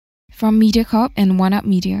From MediaCorp and One Up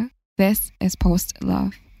Media, this is Post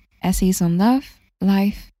Love. Essays on love,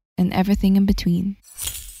 life, and everything in between.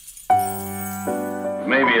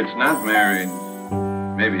 Maybe it's not married.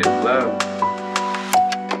 Maybe it's love.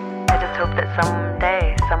 I just hope that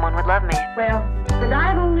someday someone would love me. Well, but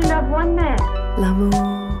I've only loved one man. L'amour.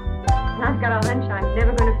 I've got a hunch I'm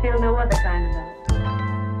never going to feel no other kind of love.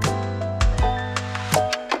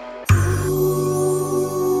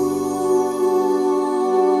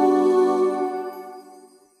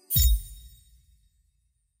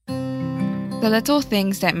 The little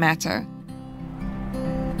things that matter.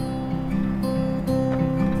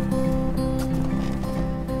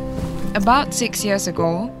 About 6 years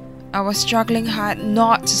ago, I was struggling hard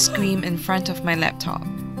not to scream in front of my laptop.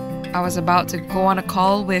 I was about to go on a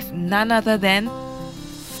call with none other than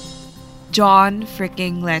John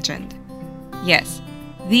freaking Legend. Yes,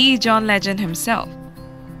 the John Legend himself.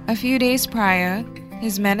 A few days prior,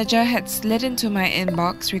 his manager had slid into my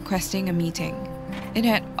inbox requesting a meeting. It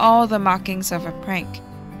had all the markings of a prank,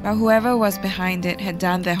 but whoever was behind it had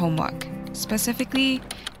done their homework. Specifically,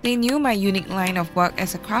 they knew my unique line of work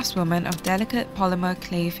as a craftswoman of delicate polymer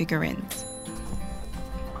clay figurines.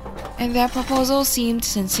 And their proposal seemed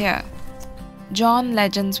sincere. John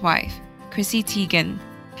Legend's wife, Chrissy Teigen,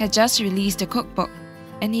 had just released a cookbook,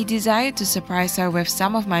 and he desired to surprise her with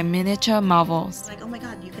some of my miniature marvels. Like, oh my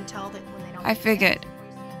god, you can tell that when they don't... I figured,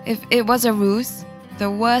 if it was a ruse, the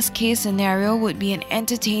worst case scenario would be an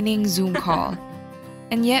entertaining Zoom call.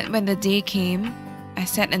 And yet when the day came, I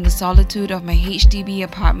sat in the solitude of my HDB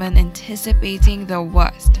apartment anticipating the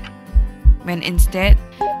worst. When instead,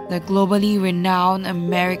 the globally renowned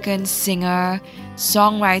American singer,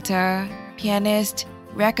 songwriter, pianist,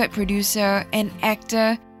 record producer, and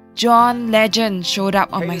actor John Legend showed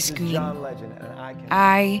up on my screen.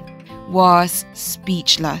 I was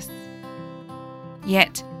speechless.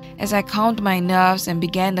 Yet, as I calmed my nerves and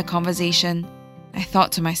began the conversation, I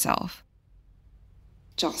thought to myself,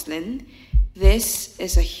 Jocelyn, this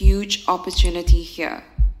is a huge opportunity here.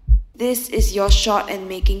 This is your shot at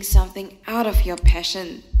making something out of your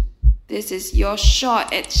passion. This is your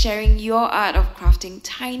shot at sharing your art of crafting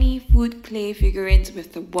tiny food clay figurines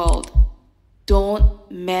with the world.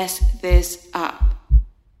 Don't mess this up.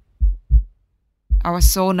 I was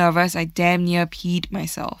so nervous I damn near peed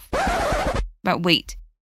myself. But wait.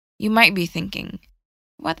 You might be thinking,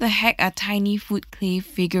 what the heck are tiny food clay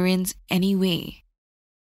figurines anyway?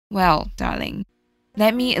 Well, darling,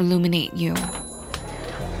 let me illuminate you.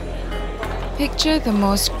 Picture the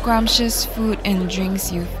most scrumptious food and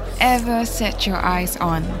drinks you've ever set your eyes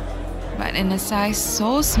on, but in a size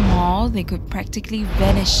so small they could practically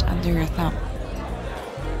vanish under your thumb.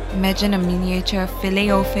 Imagine a miniature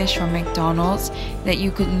Filet-O-Fish from McDonald's that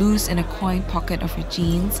you could lose in a coin pocket of your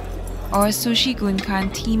jeans, or a sushi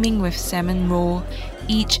gunkan teeming with salmon roll,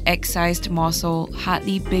 each egg-sized morsel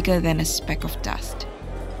hardly bigger than a speck of dust.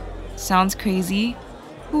 Sounds crazy?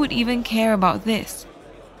 Who would even care about this?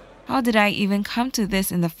 How did I even come to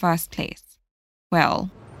this in the first place?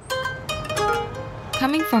 Well,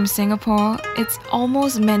 coming from Singapore, it's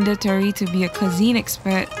almost mandatory to be a cuisine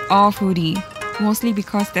expert or foodie, mostly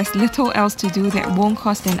because there's little else to do that won't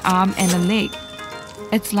cost an arm and a leg.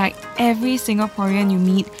 It's like every Singaporean you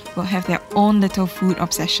meet will have their own little food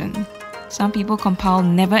obsession. Some people compile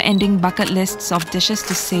never-ending bucket lists of dishes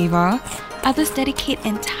to savor. Others dedicate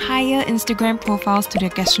entire Instagram profiles to their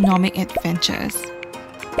gastronomic adventures.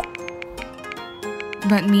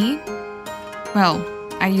 But me? Well,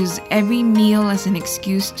 I use every meal as an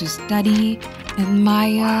excuse to study,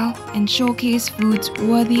 admire, and showcase foods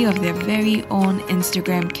worthy of their very own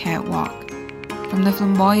Instagram catwalk. From the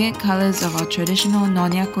flamboyant colours of our traditional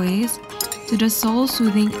Nonya Kuehs to the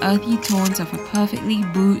soul-soothing earthy tones of a perfectly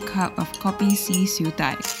brewed cup of Kopi C Siew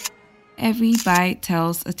Dai. Every bite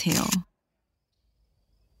tells a tale.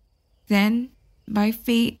 Then, by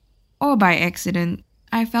fate or by accident,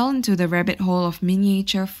 I fell into the rabbit hole of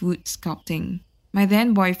miniature food sculpting. My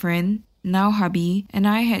then boyfriend, now hubby, and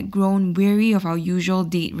I had grown weary of our usual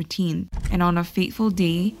date routine, and on a fateful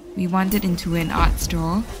day, we wandered into an art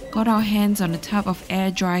store, got our hands on a tub of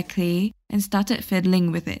air-dry clay, and started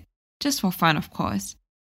fiddling with it. Just for fun, of course.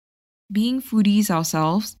 Being foodies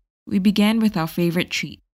ourselves, we began with our favourite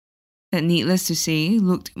treat. That, needless to say,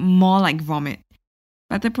 looked more like vomit.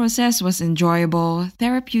 But the process was enjoyable,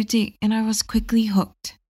 therapeutic, and I was quickly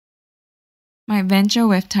hooked. My venture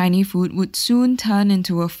with tiny food would soon turn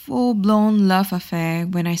into a full-blown love affair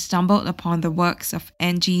when I stumbled upon the works of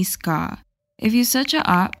Angie Scar. If you search her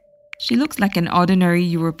up, she looks like an ordinary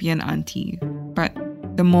European auntie. But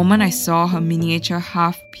the moment I saw her miniature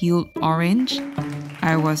half-peeled orange,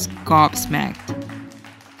 I was gobsmacked.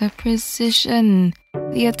 The precision,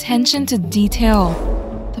 the attention to detail,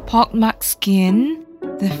 the pockmarked skin,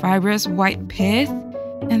 the fibrous white pith,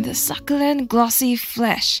 and the succulent glossy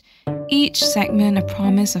flesh, each segment a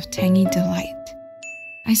promise of tangy delight.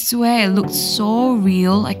 I swear it looked so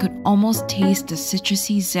real I could almost taste the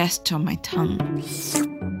citrusy zest on my tongue.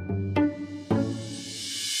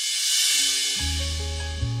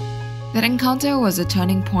 That encounter was a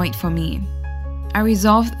turning point for me. I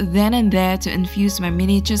resolved then and there to infuse my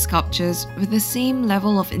miniature sculptures with the same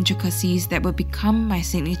level of intricacies that would become my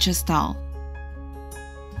signature style.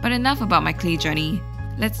 But enough about my clay journey.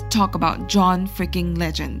 Let's talk about John freaking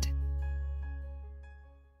Legend.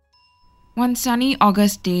 One sunny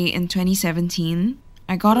August day in 2017,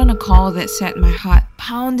 I got on a call that set my heart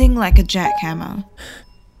pounding like a jackhammer.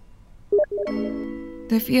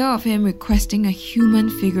 The fear of him requesting a human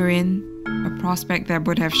figurine, a prospect that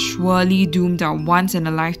would have surely doomed our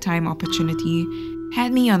once-in-a-lifetime opportunity,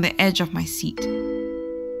 had me on the edge of my seat.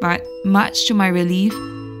 But, much to my relief,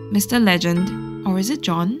 Mr. Legend, or is it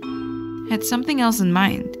John, had something else in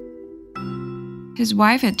mind. His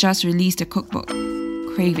wife had just released a cookbook,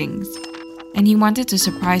 Cravings, and he wanted to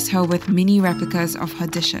surprise her with mini replicas of her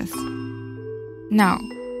dishes. Now,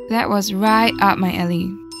 that was right up my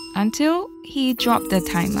alley, until he dropped the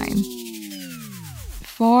timeline.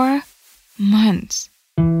 4 months.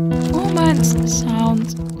 4 months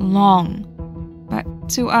sounds long, but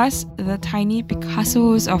to us, the tiny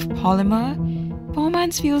Picassos of polymer, 4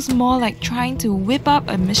 months feels more like trying to whip up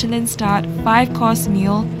a Michelin-starred 5-course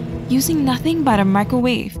meal using nothing but a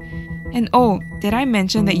microwave. And oh, did I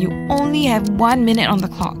mention that you only have 1 minute on the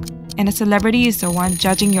clock, and a celebrity is the one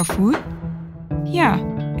judging your food? Yeah,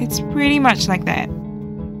 it's pretty much like that.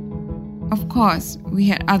 Of course, we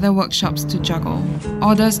had other workshops to juggle,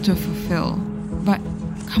 orders to fulfill. But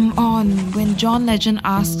come on, when John Legend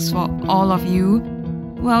asks for all of you,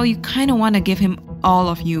 well, you kinda want to give him all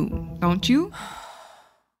of you, don't you?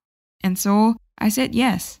 And so, I said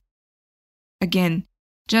yes. Again,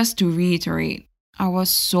 just to reiterate, I was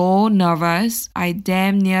so nervous, I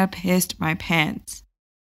damn near pissed my pants.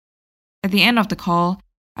 At the end of the call,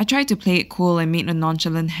 I tried to play it cool and made a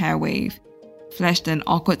nonchalant hair wave, flashed an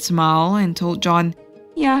awkward smile and told John,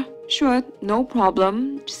 "Yeah, sure, no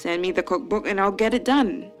problem. Send me the cookbook and I'll get it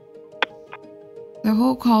done." The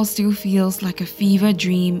whole call still feels like a fever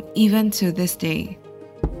dream even to this day.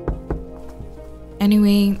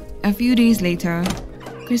 Anyway, a few days later,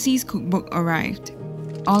 Chrissy's cookbook arrived.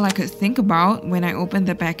 All I could think about when I opened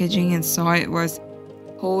the packaging and saw it was,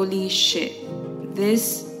 holy shit,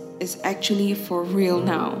 this is actually for real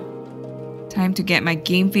now. Time to get my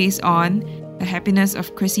game face on. The happiness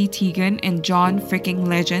of Chrissy Teigen and John freaking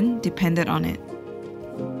Legend depended on it.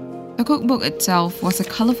 The cookbook itself was a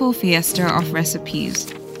colourful fiesta of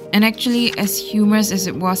recipes, and actually as humorous as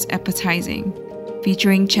it was appetizing,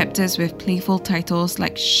 featuring chapters with playful titles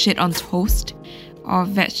like Shit on Toast or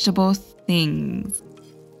Vegetable Things.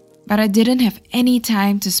 But I didn't have any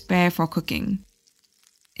time to spare for cooking.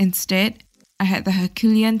 Instead, I had the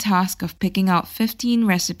Herculean task of picking out 15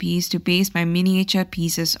 recipes to base my miniature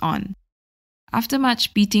pieces on. After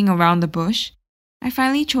much beating around the bush, I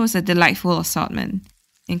finally chose a delightful assortment,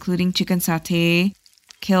 including chicken satay,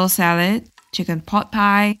 kale salad, chicken pot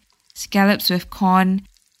pie, scallops with corn,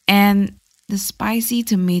 and the spicy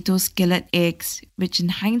tomato skillet eggs, which in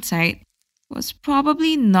hindsight was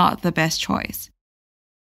probably not the best choice.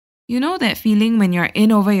 You know that feeling when you're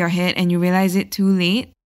in over your head and you realize it too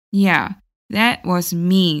late? Yeah, that was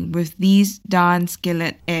me with these darn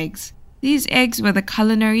skillet eggs. These eggs were the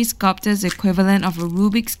culinary sculptor's equivalent of a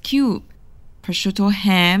Rubik's Cube. Prosciutto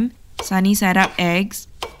ham, sunny side-up eggs,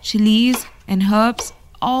 chilies, and herbs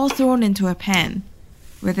all thrown into a pan.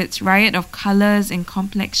 With its riot of colors and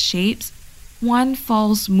complex shapes, one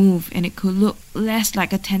false move and it could look less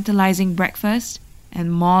like a tantalizing breakfast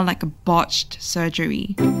and more like a botched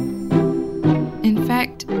surgery. In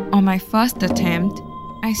fact, on my first attempt,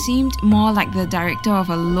 I seemed more like the director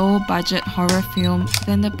of a low-budget horror film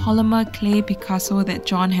than the polymer clay Picasso that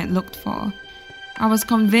John had looked for. I was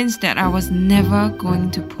convinced that I was never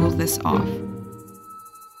going to pull this off.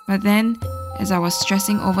 But then, as I was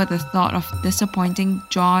stressing over the thought of disappointing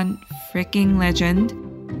John freaking Legend,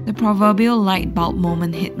 the proverbial light bulb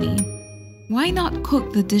moment hit me. Why not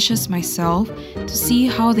cook the dishes myself to see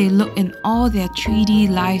how they look in all their 3D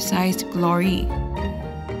life-sized glory?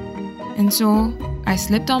 And so, I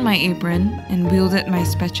slipped on my apron and wielded my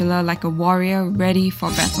spatula like a warrior ready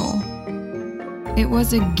for battle. It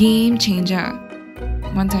was a game changer.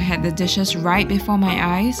 Once I had the dishes right before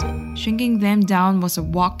my eyes, shrinking them down was a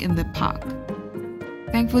walk in the park.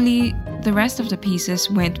 Thankfully, the rest of the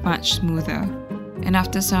pieces went much smoother. and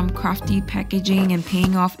after some crafty packaging and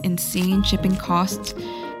paying off insane shipping costs,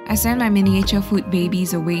 I sent my miniature food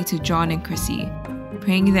babies away to John and Chrissy,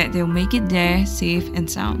 praying that they'll make it there safe and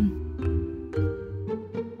sound.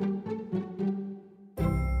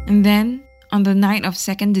 And then, on the night of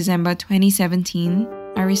 2nd December 2017,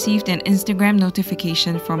 I received an Instagram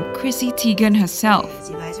notification from Chrissy Teigen herself.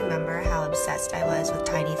 Do you guys remember how obsessed I was with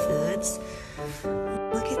tiny foods?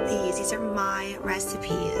 Look at these. These are my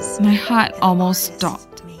recipes. My heart An almost artist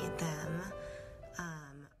stopped. Made them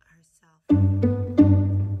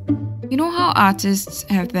herself. You know how artists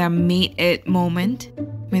have their made it moment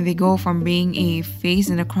when they go from being a face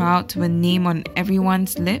in a crowd to a name on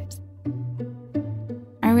everyone's lips?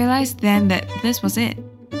 I realized then that this was it.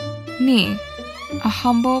 Me, a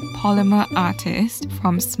humble polymer artist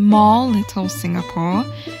from small little Singapore,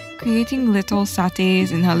 creating little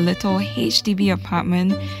satays in her little HDB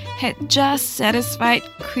apartment, had just satisfied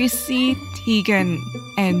Chrissy Teigen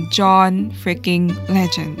and John freaking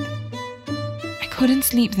Legend. I couldn't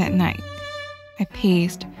sleep that night. I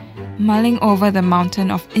paced, mulling over the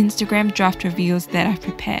mountain of Instagram draft reveals that I've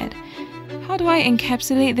prepared. How do I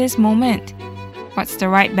encapsulate this moment? What's the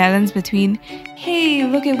right balance between, hey,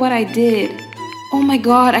 look at what I did, oh my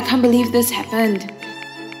god, I can't believe this happened,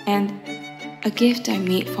 and a gift I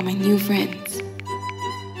made for my new friends?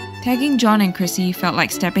 Tagging John and Chrissy felt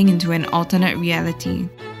like stepping into an alternate reality,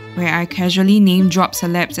 where I casually name-dropped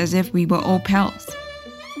celebs as if we were old pals.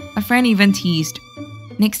 A friend even teased,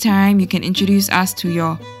 next time you can introduce us to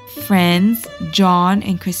your friends, John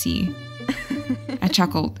and Chrissy. I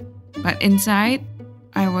chuckled, but inside,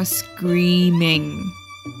 I was screaming.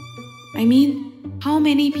 I mean, how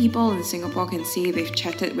many people in Singapore can say they've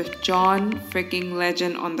chatted with John freaking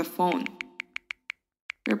Legend on the phone?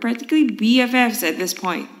 We're practically BFFs at this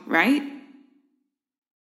point, right?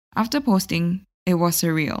 After posting, it was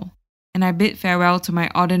surreal, and I bid farewell to my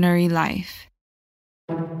ordinary life.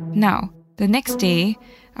 Now, the next day,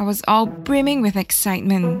 I was all brimming with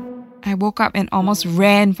excitement. I woke up and almost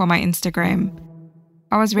ran for my Instagram.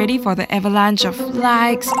 I was ready for the avalanche of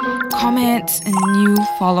likes, comments, and new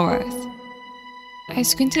followers. I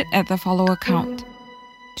squinted at the follower count.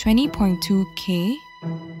 20.2k?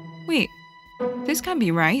 Wait, this can't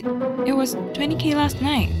be right. It was 20k last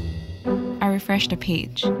night. I refreshed the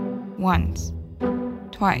page. Once.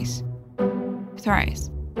 Twice. Thrice.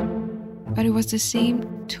 But it was the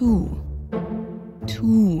same two.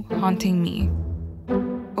 Two haunting me.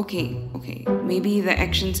 Okay, maybe the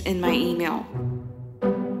action's in my email.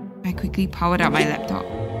 I quickly powered up my laptop.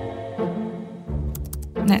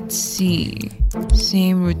 Let's see.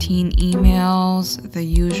 Same routine emails, the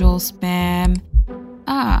usual spam.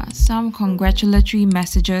 Some congratulatory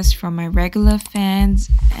messages from my regular fans,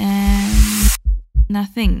 and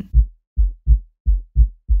nothing.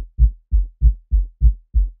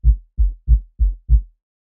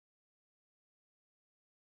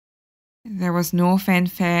 There was no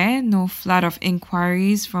fanfare, no flood of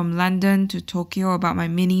inquiries from London to Tokyo about my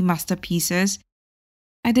mini masterpieces.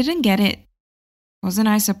 I didn't get it. Wasn't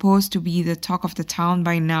I supposed to be the talk of the town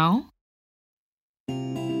by now?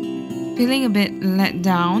 Feeling a bit let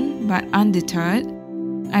down, but undeterred,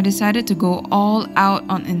 I decided to go all out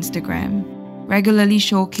on Instagram, regularly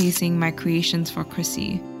showcasing my creations for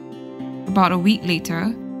Chrissy. About a week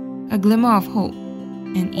later, a glimmer of hope,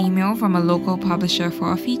 an email from a local publisher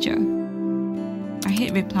for a feature. I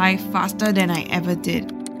hit reply faster than I ever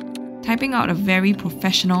did, typing out a very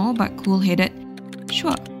professional but cool-headed,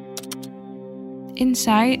 sure.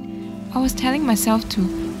 Inside, I was telling myself to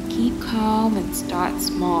keep calm and start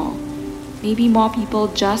small. Maybe more people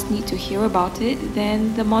just need to hear about it,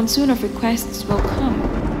 then the monsoon of requests will come.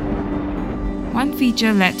 One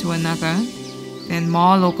feature led to another, then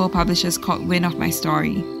more local publishers caught wind of my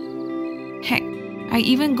story. Heck, I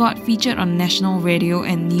even got featured on national radio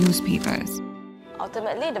and newspapers.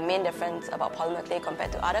 Ultimately, the main difference about polymer clay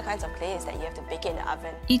compared to other kinds of clay is that you have to bake it in the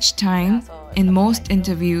oven. Each time, in most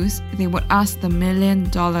interviews, they would ask the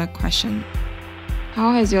million-dollar question.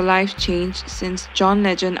 How has your life changed since John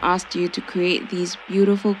Legend asked you to create these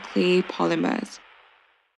beautiful clay polymers?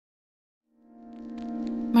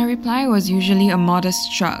 My reply was usually a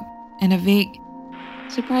modest shrug and a vague,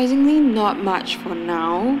 surprisingly not much for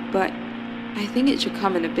now, but I think it should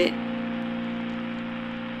come in a bit.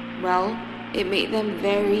 Well, it made them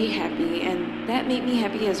very happy, and that made me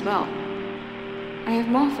happy as well. I have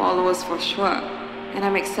more followers for sure, and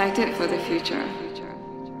I'm excited for the future.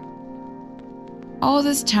 All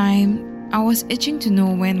this time, I was itching to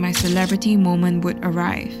know when my celebrity moment would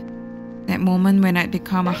arrive. That moment when I'd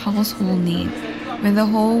become a household name, when the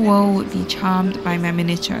whole world would be charmed by my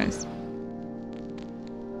miniatures.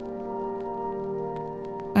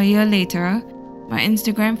 A year later, my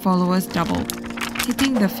Instagram followers doubled,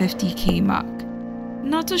 hitting the 50k mark.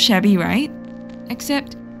 Not too shabby, right?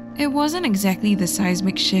 Except, it wasn't exactly the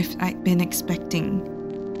seismic shift I'd been expecting.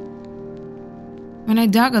 When I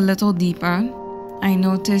dug a little deeper, I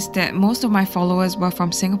noticed that most of my followers were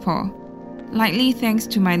from Singapore, likely thanks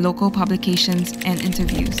to my local publications and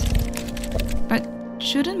interviews. But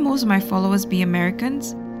shouldn't most of my followers be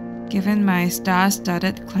Americans, given my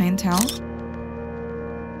star-studded clientele?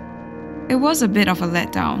 It was a bit of a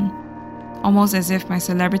letdown, almost as if my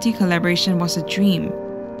celebrity collaboration was a dream.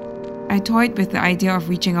 I toyed with the idea of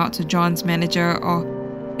reaching out to John's manager, or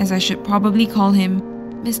as I should probably call him,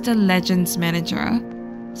 Mr. Legend's manager,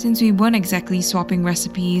 since we weren't exactly swapping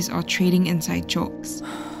recipes or trading inside jokes.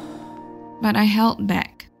 But I held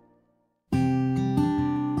back.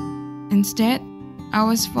 Instead, I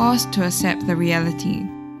was forced to accept the reality.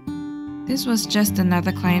 This was just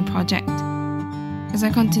another client project. As I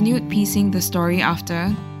continued piecing the story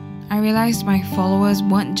after, I realized my followers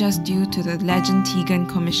weren't just due to the Legend Tegan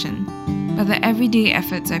commission, but the everyday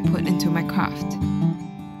efforts I put into my craft.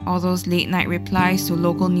 All those late-night replies to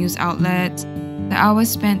local news outlets, the hours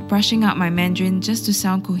spent brushing up my Mandarin just to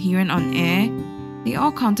sound coherent on air, they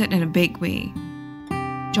all counted in a big way.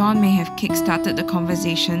 John may have kick-started the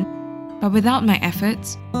conversation, but without my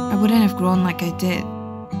efforts, I wouldn't have grown like I did.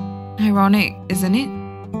 Ironic, isn't it?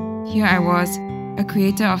 Here I was, a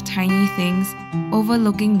creator of tiny things,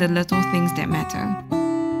 overlooking the little things that matter.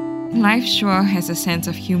 Life sure has a sense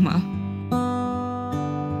of humor.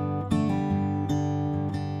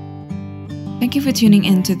 Thank you for tuning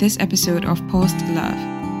in to this episode of Post Love,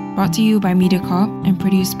 brought to you by MediaCorp and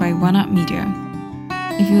produced by One Up Media.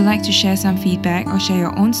 If you would like to share some feedback or share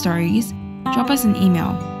your own stories, drop us an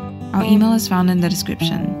email. Our email is found in the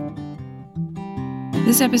description.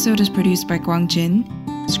 This episode is produced by Guang Jin,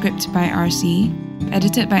 script by RC,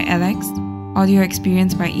 edited by Alex, audio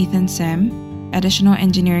experience by Ethan Sam, additional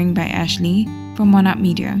engineering by Ashley from One Up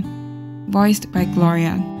Media, voiced by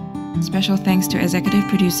Gloria. Special thanks to executive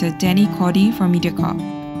producer Danny Cordy from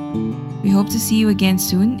MediaCorp. We hope to see you again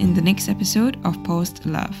soon in the next episode of Post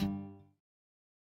Love.